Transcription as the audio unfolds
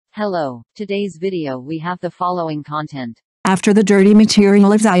Hello, today's video we have the following content. After the dirty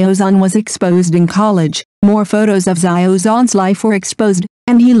material of Xiao Zhan was exposed in college, more photos of Xiao Zhan's life were exposed,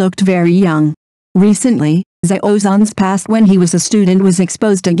 and he looked very young. Recently, Xiao Zhan's past when he was a student was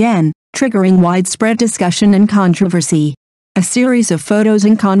exposed again, triggering widespread discussion and controversy. A series of photos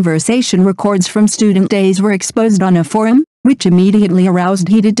and conversation records from student days were exposed on a forum, which immediately aroused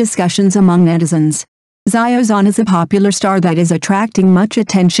heated discussions among netizens. Xiao Zhan is a popular star that is attracting much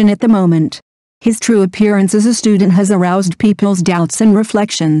attention at the moment. His true appearance as a student has aroused people's doubts and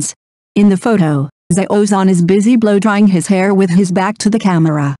reflections. In the photo, Xiao Zhan is busy blow-drying his hair with his back to the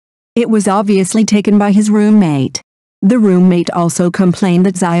camera. It was obviously taken by his roommate. The roommate also complained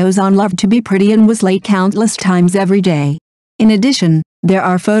that Xiao Zhan loved to be pretty and was late countless times every day. In addition, there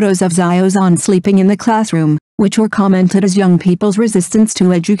are photos of Xiao Zhan sleeping in the classroom, which were commented as young people's resistance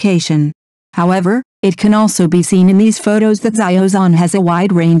to education. However, it can also be seen in these photos that Xiao Zhan has a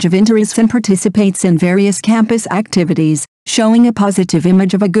wide range of interests and participates in various campus activities, showing a positive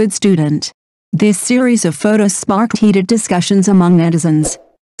image of a good student. This series of photos sparked heated discussions among netizens.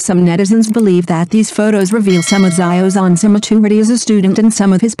 Some netizens believe that these photos reveal some of Xiao Zhan's immaturity as a student and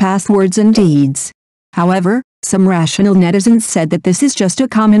some of his past words and deeds. However, some rational netizens said that this is just a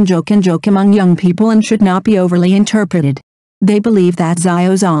common joke among young people and should not be overly interpreted. They believe that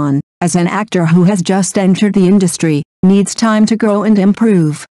Xiao Zhan, as an actor who has just entered the industry, needs time to grow and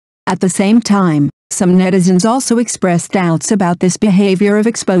improve. At the same time, some netizens also expressed doubts about this behavior of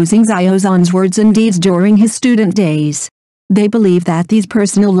exposing Xiao Zhan's words and deeds during his student days. They believe that these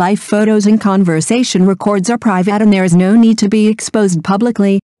personal life photos and conversation records are private and there is no need to be exposed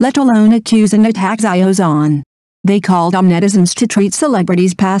publicly, let alone accuse and attack Xiao Zhan. They called on netizens to treat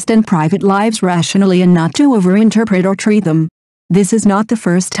celebrities' past and private lives rationally and not to overinterpret or treat them. This is not the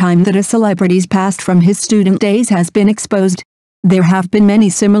first time that a celebrity's past from his student days has been exposed. There have been many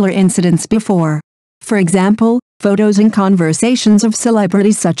similar incidents before. For example, photos and conversations of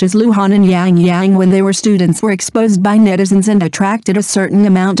celebrities such as Lu Han and Yang when they were students were exposed by netizens and attracted a certain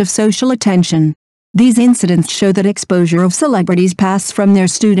amount of social attention. These incidents show that exposure of celebrities' pasts from their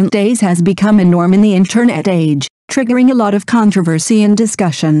student days has become a norm in the internet age, triggering a lot of controversy and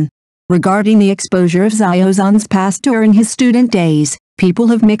discussion. Regarding the exposure of Xiao Zhan's past during his student days, people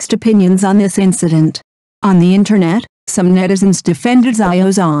have mixed opinions on this incident. On the internet, some netizens defended Xiao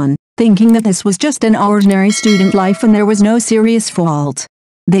Zhan, thinking that this was just an ordinary student life and there was no serious fault.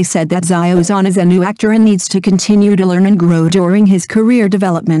 They said that Xiao Zhan is a new actor and needs to continue to learn and grow during his career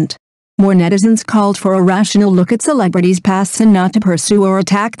development. More netizens called for a rational look at celebrities' pasts and not to pursue or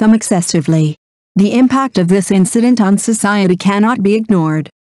attack them excessively. The impact of this incident on society cannot be ignored.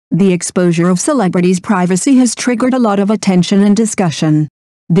 The exposure of celebrities' privacy has triggered a lot of attention and discussion.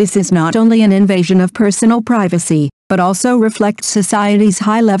 This is not only an invasion of personal privacy, but also reflects society's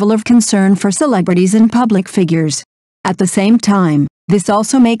high level of concern for celebrities and public figures. At the same time, this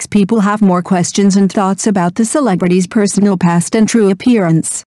also makes people have more questions and thoughts about the celebrity's personal past and true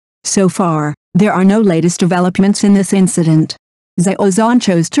appearance. So far, there are no latest developments in this incident. Xiao Zhan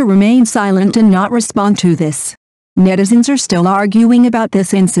chose to remain silent and not respond to this. Netizens are still arguing about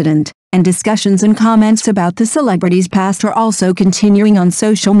this incident, and discussions and comments about the celebrity's past are also continuing on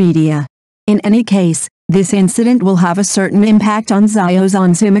social media. In any case, this incident will have a certain impact on Xiao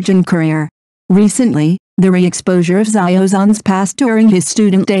Zhan's image and career. Recently, the re-exposure of Xiao Zhan's past during his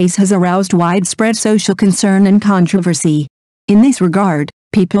student days has aroused widespread social concern and controversy. In this regard,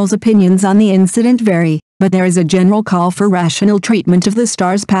 people's opinions on the incident vary, but there is a general call for rational treatment of the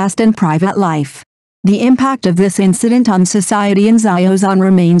star's past and private life. The impact of this incident on society and Xiao Zhan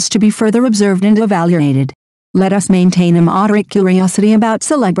remains to be further observed and evaluated. Let us maintain a moderate curiosity about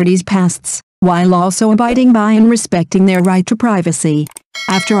celebrities' pasts, while also abiding by and respecting their right to privacy.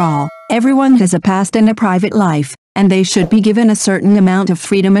 After all, everyone has a past and a private life, and they should be given a certain amount of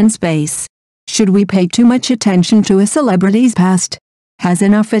freedom and space. Should we pay too much attention to a celebrity's past? Has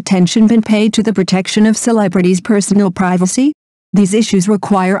enough attention been paid to the protection of celebrities' personal privacy? These issues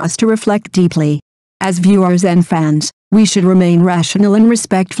require us to reflect deeply. As viewers and fans, we should remain rational and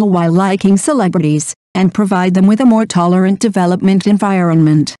respectful while liking celebrities, and provide them with a more tolerant development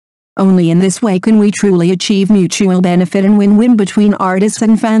environment. Only in this way can we truly achieve mutual benefit and win-win between artists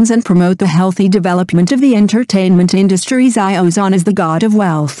and fans and promote the healthy development of the entertainment industry. Xiao Zhan is the god of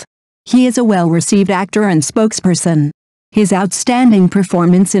wealth. He is a well-received actor and spokesperson. His outstanding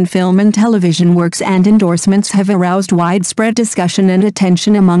performance in film and television works and endorsements have aroused widespread discussion and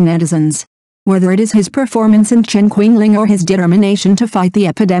attention among netizens. Whether it is his performance in Chen Qingling or his determination to fight the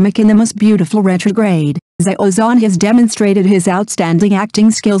epidemic in the most beautiful retrograde, Xiao Zhan has demonstrated his outstanding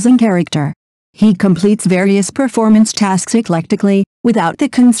acting skills and character. He completes various performance tasks eclectically, without the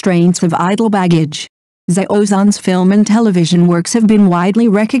constraints of idle baggage. Xiao Zhan's film and television works have been widely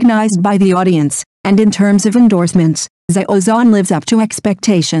recognized by the audience, and in terms of endorsements, Xiao Zhan lives up to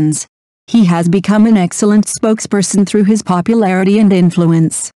expectations. He has become an excellent spokesperson through his popularity and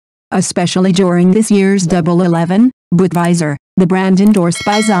influence. Especially during this year's Double 11, Budweiser, the brand endorsed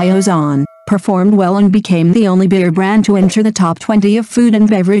by Xiao Zhan, performed well and became the only beer brand to enter the top 20 of food and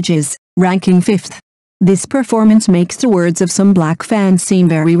beverages, ranking 5th. This performance makes the words of some black fans seem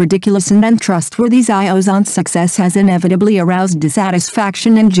very ridiculous and untrustworthy. Xiao Zhan's success has inevitably aroused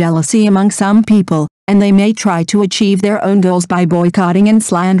dissatisfaction and jealousy among some people, and they may try to achieve their own goals by boycotting and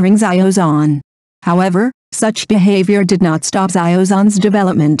slandering Xiao Zhan. However, such behavior did not stop Xiao Zhan's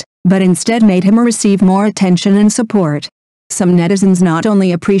development, but instead made him receive more attention and support. Some netizens not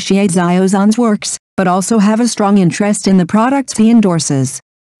only appreciate Xiao Zhan's works, but also have a strong interest in the products he endorses.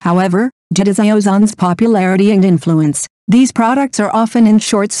 However, due to Xiao Zhan's popularity and influence, these products are often in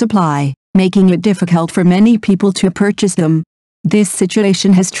short supply, making it difficult for many people to purchase them. This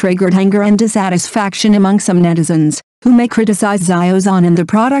situation has triggered anger and dissatisfaction among some netizens, who may criticize Xiao Zhan and the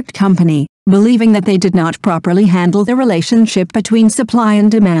product company, believing that they did not properly handle the relationship between supply and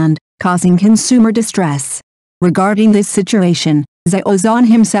demand, causing consumer distress. Regarding this situation, Xiao Zhan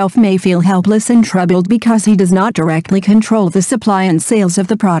himself may feel helpless and troubled because he does not directly control the supply and sales of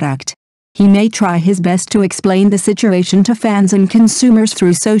the product. He may try his best to explain the situation to fans and consumers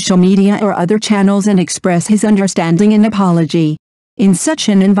through social media or other channels and express his understanding and apology. In such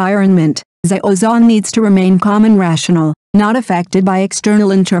an environment, Xiao Zhan needs to remain calm and rational, not affected by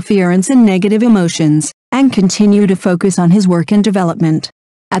external interference and negative emotions, and continue to focus on his work and development.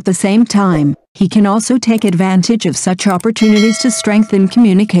 At the same time, he can also take advantage of such opportunities to strengthen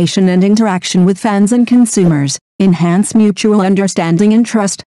communication and interaction with fans and consumers, enhance mutual understanding and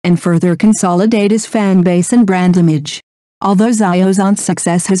trust, and further consolidate his fan base and brand image. Although Xiao Zhan's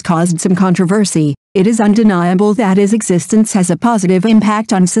success has caused some controversy, it is undeniable that his existence has a positive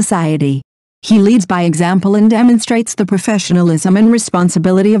impact on society. He leads by example and demonstrates the professionalism and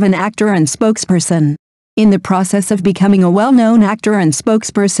responsibility of an actor and spokesperson. In the process of becoming a well-known actor and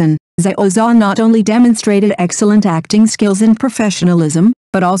spokesperson, Xiao Zhan not only demonstrated excellent acting skills and professionalism,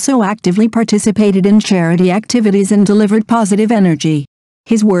 but also actively participated in charity activities and delivered positive energy.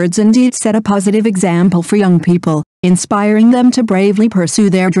 His words and deeds set a positive example for young people, inspiring them to bravely pursue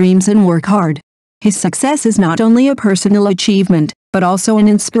their dreams and work hard. His success is not only a personal achievement, but also an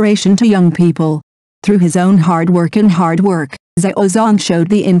inspiration to young people. Through his own hard work, Xiao Zhan showed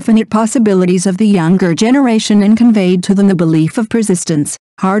the infinite possibilities of the younger generation and conveyed to them the belief of persistence,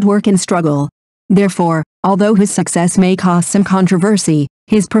 hard work and struggle. Therefore, although his success may cause some controversy,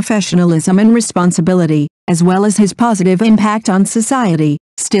 his professionalism and responsibility, as well as his positive impact on society,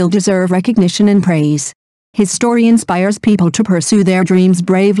 still deserve recognition and praise. His story inspires people to pursue their dreams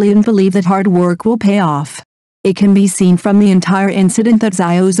bravely and believe that hard work will pay off. It can be seen from the entire incident that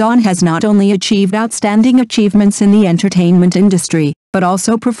Xiao Zhan has not only achieved outstanding achievements in the entertainment industry, but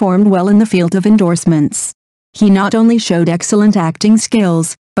also performed well in the field of endorsements. He not only showed excellent acting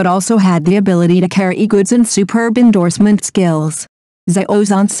skills, but also had the ability to carry goods and superb endorsement skills. Xiao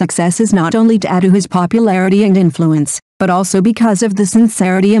Zhan's success is not only due to his popularity and influence, but also because of the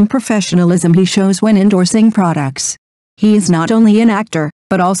sincerity and professionalism he shows when endorsing products. He is not only an actor,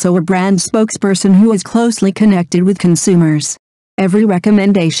 but also a brand spokesperson who is closely connected with consumers. Every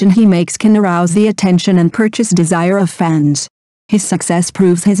recommendation he makes can arouse the attention and purchase desire of fans. His success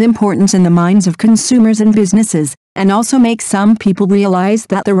proves his importance in the minds of consumers and businesses, and also makes some people realize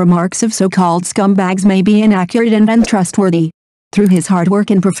that the remarks of so-called scumbags may be inaccurate and untrustworthy. Through his hard work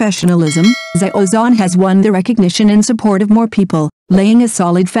and professionalism, Xiao Zhan has won the recognition and support of more people, laying a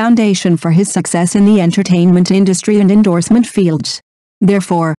solid foundation for his success in the entertainment industry and endorsement fields.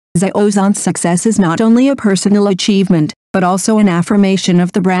 Therefore, Xiao Zhan's success is not only a personal achievement, but also an affirmation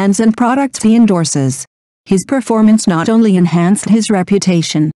of the brands and products he endorses. His performance not only enhanced his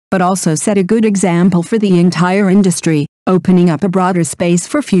reputation, but also set a good example for the entire industry, opening up a broader space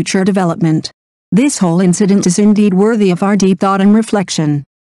for future development. This whole incident is indeed worthy of our deep thought and reflection.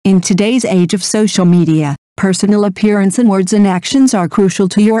 In today's age of social media, personal appearance and words and actions are crucial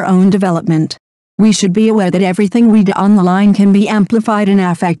to your own development. We should be aware that everything we do online can be amplified and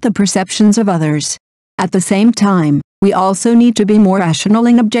affect the perceptions of others. At the same time, we also need to be more rational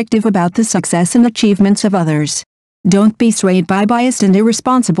and objective about the success and achievements of others. Don't be swayed by biased and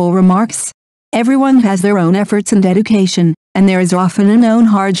irresponsible remarks. Everyone has their own efforts and dedication, and there is often a known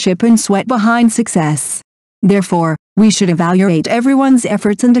hardship and sweat behind success. Therefore, we should evaluate everyone's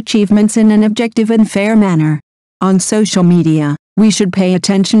efforts and achievements in an objective and fair manner. On social media, We should pay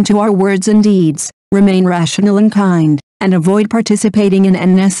attention to our words and deeds, remain rational and kind, and avoid participating in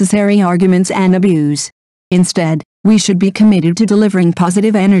unnecessary arguments and abuse. Instead, we should be committed to delivering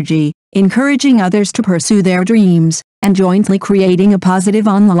positive energy, encouraging others to pursue their dreams, and jointly creating a positive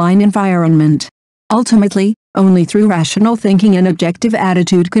online environment. Ultimately, only through rational thinking and objective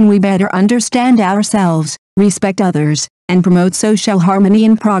attitude can we better understand ourselves, respect others, and promote social harmony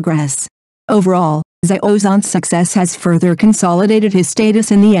and progress. Overall, Xiao Zhan's success has further consolidated his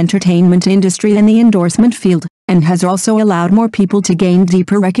status in the entertainment industry and the endorsement field, and has also allowed more people to gain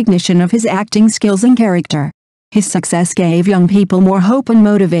deeper recognition of his acting skills and character. His success gave young people more hope and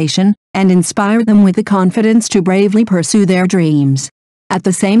motivation, and inspired them with the confidence to bravely pursue their dreams. At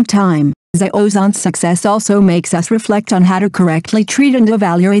the same time, Xiao Zhan's success also makes us reflect on how to correctly treat and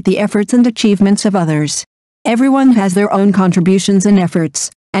evaluate the efforts and achievements of others. Everyone has their own contributions and efforts,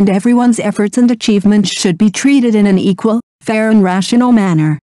 and everyone's efforts and achievements should be treated in an equal, fair and rational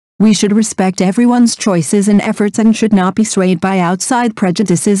manner. We should respect everyone's choices and efforts and should not be swayed by outside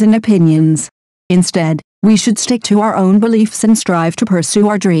prejudices and opinions. Instead, we should stick to our own beliefs and strive to pursue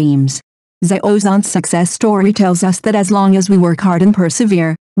our dreams. Xiao Zhan's success story tells us that as long as we work hard and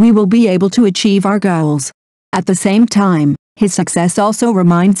persevere, we will be able to achieve our goals. At the same time, his success also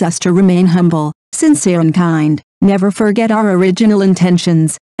reminds us to remain humble, sincere and kind, never forget our original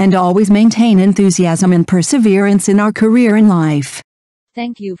intentions, and always maintain enthusiasm and perseverance in our career and life.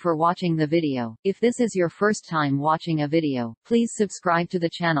 Thank you for watching the video. If this is your first time watching a video, please subscribe to the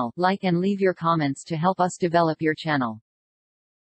channel, like and leave your comments to help us develop your channel.